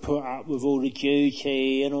I could put up with all the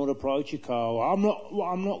duty and all the protocol. I'm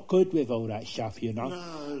not good with all that stuff, you know.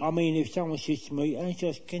 No. I mean, if someone says to me,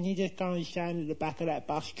 can you just go and stand at the back of that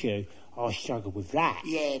bus queue? I struggle with that.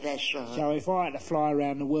 Yeah, that's right. So if I had to fly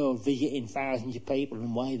around the world visiting thousands of people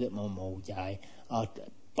and wave at them all day,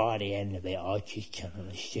 by the end of it, I'd just turn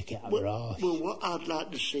and stick it up their arse. Well, what I'd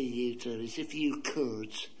like to see you do is, if you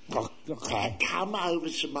could, come over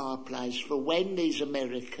to my place for when these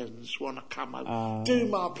Americans want to come over. Do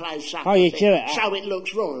my place up you a bit, do it. so it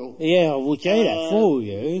looks royal. Yeah, I will do that for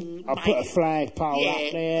you. I'll put a flagpole up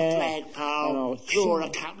Yeah, there. a flagpole, draw a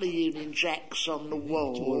couple of Union Jacks on the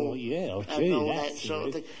wall. Well, yeah, I'll and do all that sort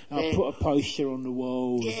of thing. I'll put a poster on the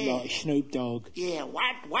wall like Snoop Dogg. Yeah,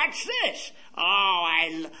 what's this? Oh,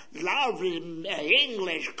 I love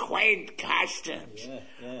English quaint customs.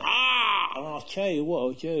 Yeah. Ah! And I'll tell you what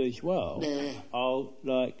I'll do as well. I'll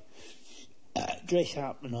dress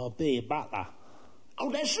up and I'll be a butler.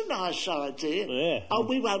 Oh, that's a nice idea. Yeah. Oh,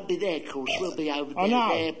 we won't be there, of course. We'll be over there. I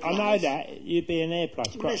know that. You'd be in their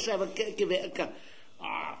place. Let's give it a go.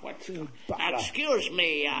 Excuse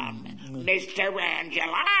me, Mr.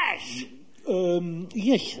 Angelos.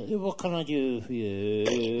 Yes, what can I do for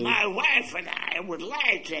you? My wife and I would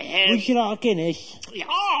like to have... Would you like a Guinness?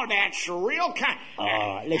 Oh, that's real kind.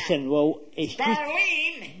 Listen, it's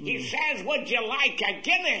Darlene, he says, would you like a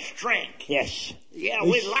Guinness drink? Yes. Yeah,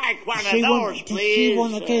 we'd like one of those, please. Does she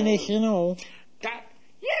want a Guinness and all?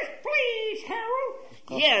 Yes, please, Harold.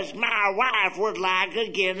 Yes, my wife would like a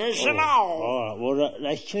Guinness and all. All right, well,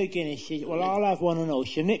 that's 2 Guinnesses. Well, I'll have one and all.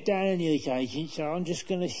 She'll nip down a newsagent, so I'm just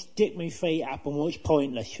going to stick my feet up and watch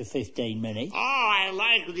Pointless for 15 minutes. Oh, I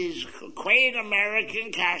like these quaint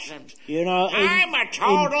American customs. You know... I'm a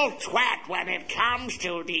total twat when it comes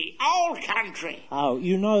to the old country. Oh,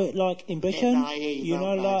 you know, like in Britain? Like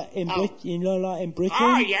in Britain?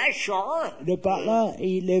 Oh, yeah, sure. The butler,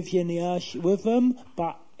 he lives in the house with them,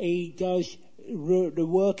 but he does... The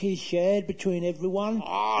work is shared between everyone.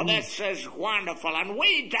 Oh, this is wonderful, and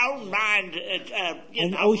we don't mind,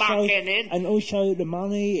 mucking in. And also the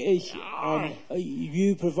money is,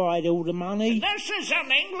 you provide all the money. This is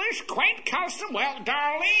an English quaint custom. Well,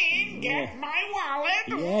 Darlene, get my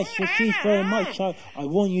wallet. Yes, thank you very much. So I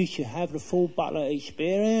want you to have the full butler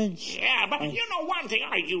experience. Yeah, but you know one thing,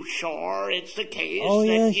 are you sure it's the case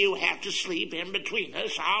that you have to sleep in between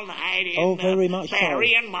us all night in very much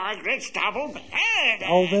Barry so. and Margaret's double bed?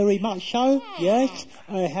 Oh, very much so, yes.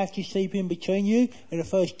 I have to sleep in between you in the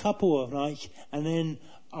first couple of nights, and then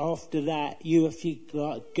after that, you have to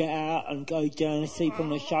get out and go down and sleep on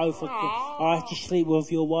the sofa. I have to sleep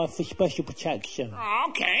with your wife for special protection.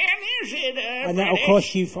 Okay, and is it and that'll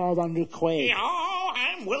cost you 500 quid. Oh,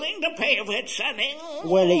 I'm willing to pay if it's an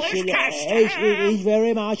English custom. It is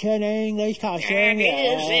very much an English custom. And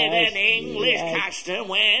is it an English custom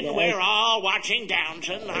when we're all watching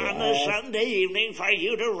Downton on a Sunday evening for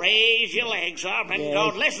you to raise your legs up and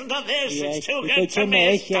go, listen to this, it's too good to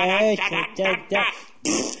miss.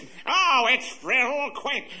 Oh, it's real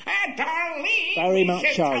quick. Darling. Very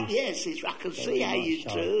much so. Yes, I can see how you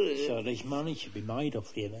do. So there's money to be made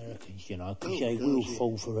off the Americans, you know, because they will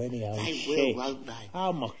fall for any old shit. They will, won't they?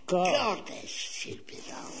 Oh, my God. God, they're stupid,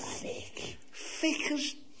 aren't they? Thick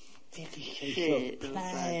as shit.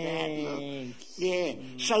 Yeah,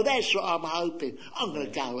 so that's what I'm hoping. I'm going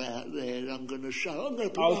to go out there and I'm going to show.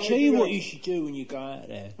 I'll tell you what you should do when you go out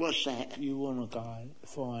there. What's that? You want to go and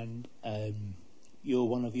find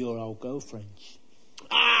one of your old girlfriends.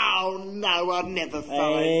 Oh, no, I'd never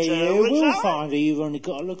find her. You will find her. You've only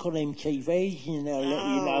got to look on them TVs and they'll let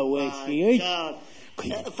you know where she is. God.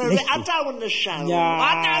 I don't want to show. No,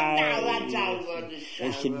 I don't want to show.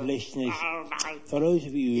 Listen, listeners, no. for those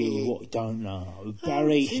of you who don't know,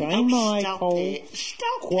 Barry St. Michael,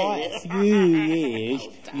 quite a few years,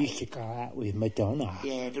 used to go out with Madonna.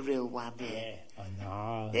 Yeah, the real one. Yeah, I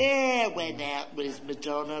know. Yeah, went out with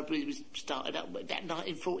Madonna. We started up with that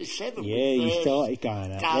 1947. Yeah, you started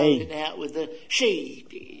going out. Going out with her.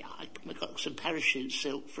 I got some parachute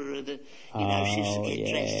silk for her. She used to get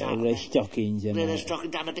dressed up. The stockings and the stocking,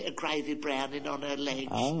 done a bit of gravy browning on her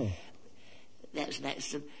legs. Oh. That was an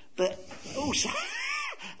accident. But also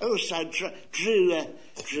drew the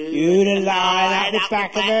line at the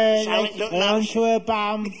back of her leg and onto her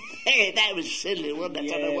bum. Yeah, that was silly, wasn't it?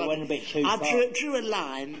 Yeah, it went a bit too far. I drew a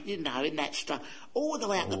line, in that stuff, all the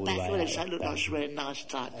way out the back of her, so it looked like she was wearing a nice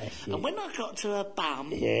tie. And when I got to her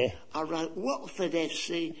bum, I wrote Watford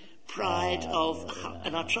FC, pride of...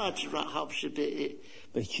 And I tried to write Hertfordshire bit...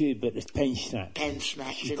 But the pen snapped.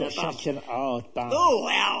 She's got such an hard bum. Oh,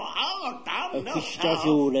 well, hard bum, not she does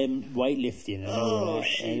all them weightlifting and all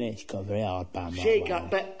that, and it's got a very hard bum.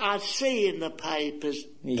 But I see in the papers,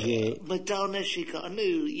 Madonna, she got a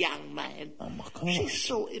new young man. Oh, my God. She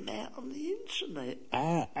sought him out on the internet.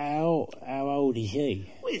 How old is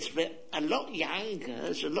he? Well, it's a lot younger.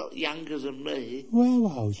 It's a lot younger than me. Well,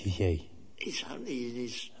 how old is he? He's only in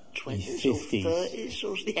his 20s 50s. or 30s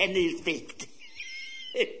or in his 50s.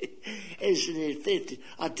 He's in his 50s.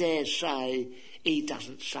 I dare say he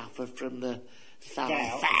doesn't suffer from the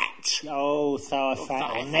thigh fat. Oh, thigh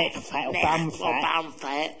fat or neck fat or bum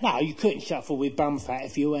fat. No, you couldn't suffer with bum fat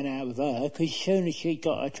if you went out with her, because as soon as she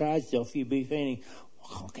got her trousers off, you'd be feeling,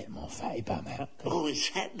 I can't get my fatty bum out. Oh,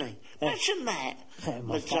 exactly. Imagine that.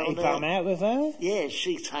 My fatty bum out with her? Yeah,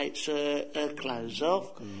 she takes her clothes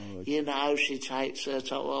off. She takes her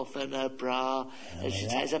top off and her bra, and she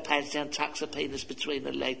takes her pants down, tucks her penis between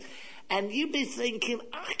her legs. And you'd be thinking,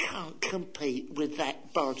 I can't compete with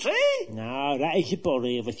that body. No, that is the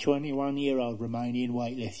body of a 21-year-old Romanian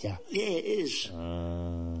weightlifter. Yeah, it is.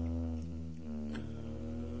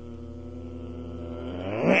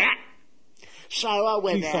 So I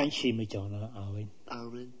went out. You fancy Madonna,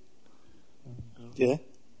 Owen? Yeah.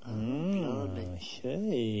 I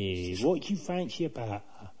see. What do you fancy about her?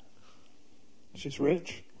 She's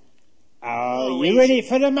rich. Oh, you're in it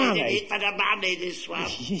for the money? In it for the money, this one.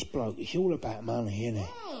 This bloke, it's all about money, isn't it?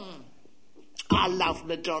 I loved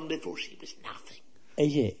Madonna before she was nothing.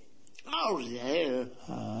 Is it? Oh, yeah.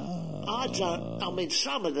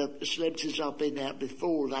 Some of the celebrities I've been out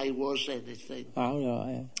before, they was anything. Oh,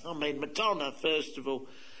 yeah. I mean, Madonna, first of all,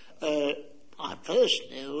 I first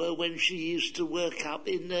knew her when she used to work up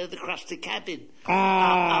in the Krusty Cabin.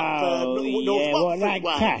 North Watford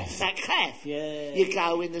way. That calf. Yeah. You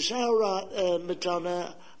go in and say, all right,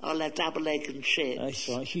 Madonna, I'll have double egg and chips. That's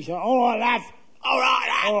right. She's like, all right, love. All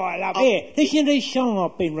right, love. Here, listen to this song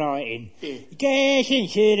I've been writing. Yeah. Get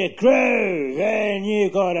into the groove, and you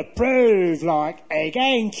gotta prove like egg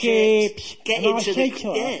and chips. Get and into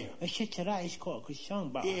I said to that, it's quite a good song,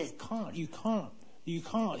 but you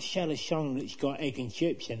can't sell a song that's got egg and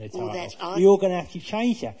chips in the title. You're going to have to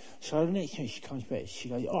change that. So the next time she comes back, she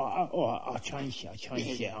goes, I'll change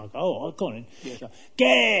it. I go, I've gone in. Yeah.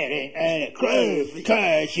 Get in the groove,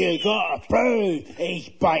 cause you got to prove it's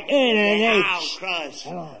bacon and eggs. Christ.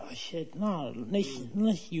 And I said, no,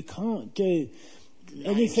 listen, you can't do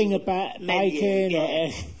anything about bacon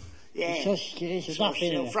or it's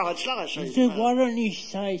nothing. Fried slice. Why don't you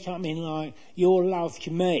say something like, your love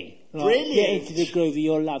to me? Like, brilliant. Get into the groove of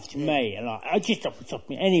your love to me. And I just off the top of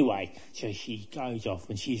me. Anyway, so she goes off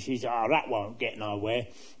and she says, that won't get nowhere.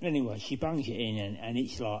 Anyway, she bangs it in and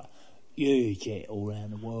it's like, huge it all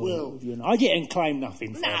around the world. Well, I didn't claim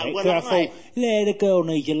nothing for it. Well, I thought, the girl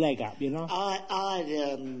needs a leg up, I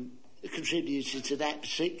contributed to that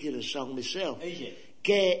particular song myself. Is it?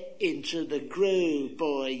 Get into the groove,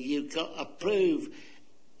 boy. You got to prove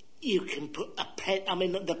you can put a pen. I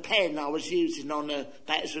mean, the pen I was using on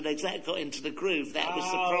that's when that got into the groove. That was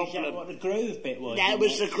the problem. Is that what the groove bit was? That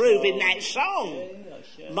was the groove in that song.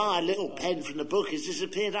 Yeah, my little pen from the book has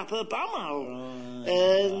disappeared up her bumhole.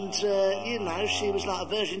 And, she was like a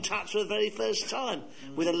virgin touch for the very first time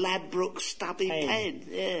with a Ladbroke stubby pen.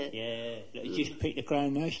 Yeah. It just picked the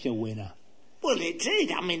Grand National winner. Well, it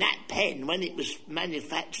did. I mean, that pen, when it was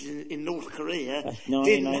manufactured in North Korea... That's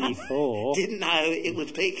 1984. Didn't know it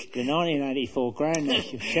would pick... The 1984 Grand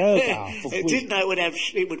National Sugar. It didn't know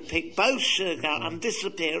it would pick both Sugar and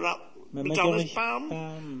disappear up Madonna's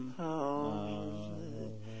bum.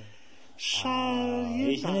 So,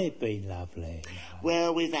 isn't it been lovely?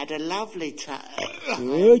 Well, we've had a lovely time.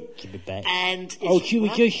 Good to be back. And should we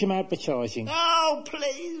do some advertising? Oh,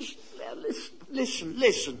 please. Now, listen.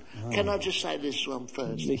 Can I just say this one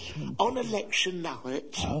first? Listen. On election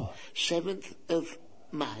night, 7th of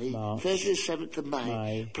May, Thursday the 7th of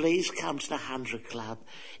May, please come to the 100 Club.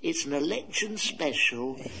 It's an election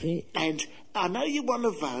special, and I know you want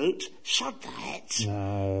to vote, so that.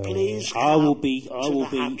 No. Please come I will be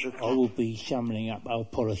summoning up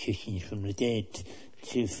old politicians from the dead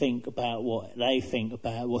to think about what they think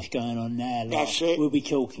about what's going on now. That's it. We'll be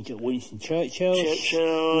talking to Winston Churchill.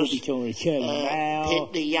 We'll be talking to Chairman Mao.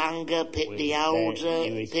 Pitt the younger, Pitt the older,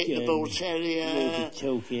 Pitt the bull terrier. We'll be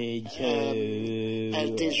talking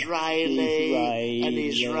to Disraeli,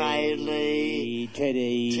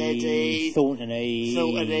 Teddy, Thornton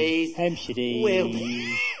Heath, Hampstead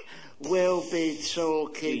Heath. We'll be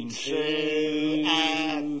talking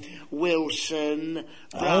to Wilson,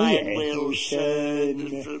 Brian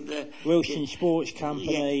Wilson from the Wilson Sports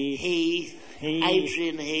Company.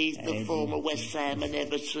 Adrian Heath, the former West Ham and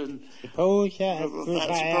Everton supporter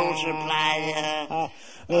player.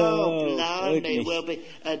 Blimey, we'll be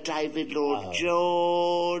David Lloyd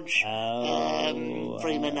George,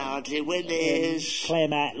 Freeman Hardy Willis,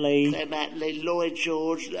 Clem Attlee, Lloyd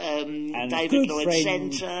George, and David Lloyd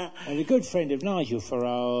Centre. And a good friend of Nigel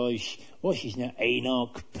Farage, what's his name?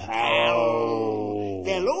 Enoch Powell.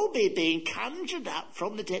 They'll all be being conjured up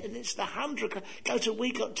from the dead, and it's the 100. Go to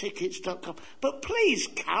wegottickets.com. But please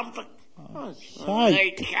come for... and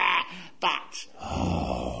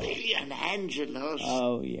Angelos.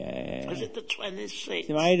 Oh, yeah. Was it the 26th?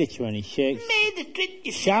 May the 26th. May the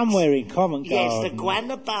 26th. Somewhere in Covent Garden. Yes, the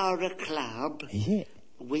Guanabara Club. Is it?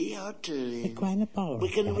 We are doing... The Guanabara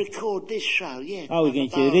We're going to record this show, yeah. Oh, we're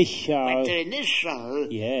going to do this show. We're doing this show.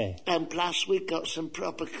 Yeah. And plus we've got some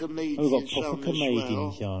proper comedians We've got proper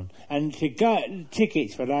comedians on. And to get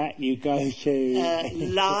tickets for that, you go to...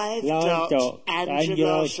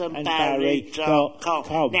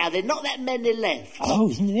 live.angelosandbarry.com. Now, there are not that many left.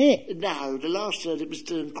 Oh, isn't it? No, the last heard it was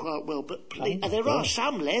doing quite well, but please, there are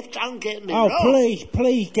some left, don't get me wrong. Oh,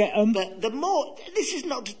 please get them. But the more... This is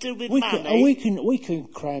not to do with money. We can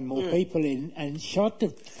cram more people in and shut the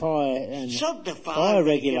fire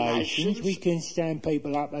regulations. We can stand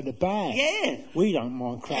people up at the back. Yeah. We don't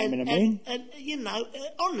mind cramming them in. And,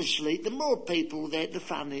 honestly, the more people there, the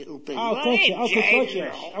funnier it'll be. Oh, gotcha.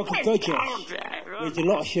 There's a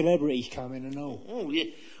lot of celebrities coming and all. Oh,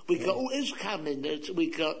 yeah. We got... Who's coming? We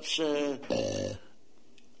got...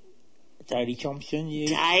 Daley Thompson.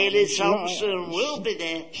 Daley Thompson will be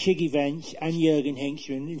there. Shiggy Vance and Jürgen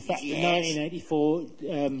Hengstman. In fact, the 1984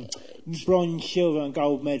 bronze, silver and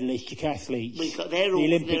gold medalist decathletes. They're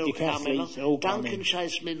all coming. Duncan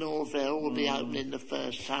Chase Norvell will be opening the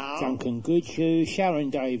first half. Duncan Goodshoe, Sharon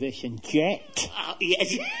Davis and Jet.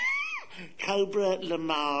 Yes. Cobra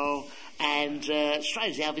Lamar. And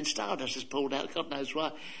strangely, Alvin Stardust has pulled out, God knows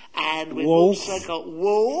why. And we've also got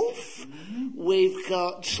Wolf. We've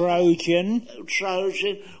got... Trojan.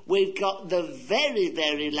 We've got the very,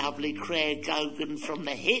 very lovely Craig Gogan from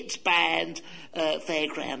the hit band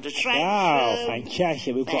Fairground Attraction. Oh,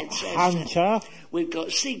 fantastic. We've got Hunter. We've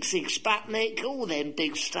got Sig Sputnik, all them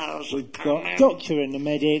big stars. We've got Doctor and the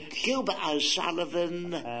Medic. Gilbert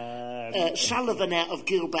O'Sullivan. Sullivan out of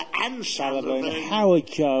Gilbert and Sullivan. Howard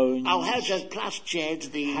Jones. Oh, Howard Jones plus Jed.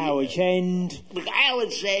 Howard's End. We've got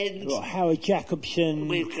Howard's End. We've got Howard Jacobson.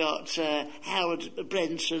 We've got Howard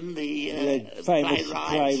Brenton, the famous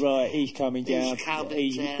playwright. He's coming down.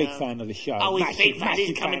 He's a big fan of the show. Oh, he's a big fan.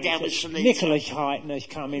 He's coming down with Sunita. Nicholas Heitner's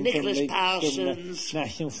coming from the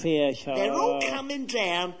National Theatre. They're all coming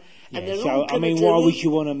down. And they're all why would you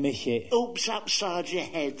want to miss it? Oops upside your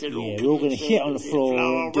head. We're all going to sit on the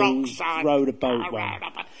floor and row the boat one.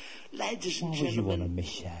 Ladies and gentlemen, why would you want to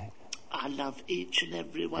miss that? I love each and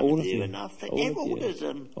every one of you, and I think all of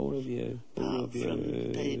them. All of you. Apart from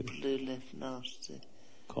people who left nasty.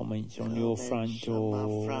 comments on your front door.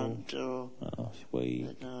 On my front door. Oh,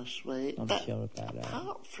 sweet. Oh, sweet. I'm but sure about that.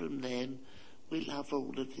 Apart from them, we love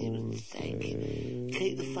all of you and thank you.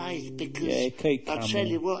 Keep the faith, because keep I'll coming. tell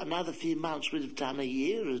you what, another few months we'd have done a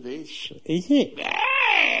year of this. Is it?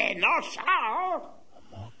 Yeah, not so.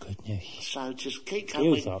 My goodness. So just keep It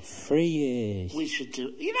coming. was like 3 years. We should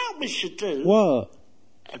do, you know what we should do? What?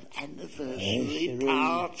 An anniversary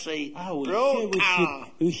party. Oh,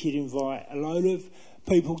 broadcast. we should invite a load of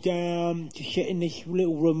people down to sit in this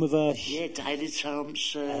little room with us. Yeah, David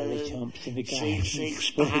Thompson. Again.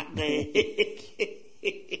 Six Putney.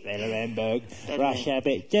 Bella Remberg, Rush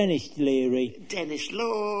Abbott, Dennis Leary, Dennis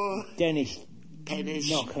Law. Dennis Pennis.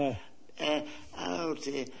 Knocker. Oh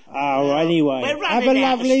dear. Oh, anyway, we're have a running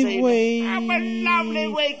out of lovely steam. week. Have a lovely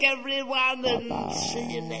week, everyone, and Bye-bye.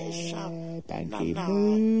 see you next time. Banky No,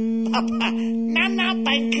 Moo. Papa. No,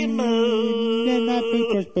 Banky Moo.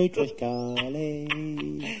 No, Beatrice, Carly.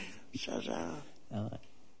 Ta-da.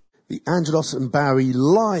 The Angelos and Barry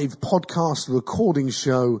live podcast recording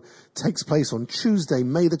show takes place on Tuesday,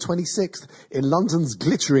 May the 26th in London's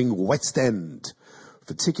glittering West End.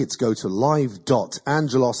 For tickets, go to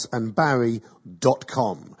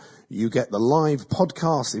live.angelosandbarry.com. You get the live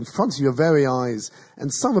podcast in front of your very eyes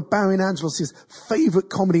and some of Barry and Angelos' favourite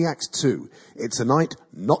comedy acts too. It's a night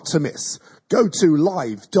not to miss. Go to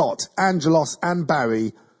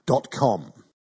live.angelosandbarry.com.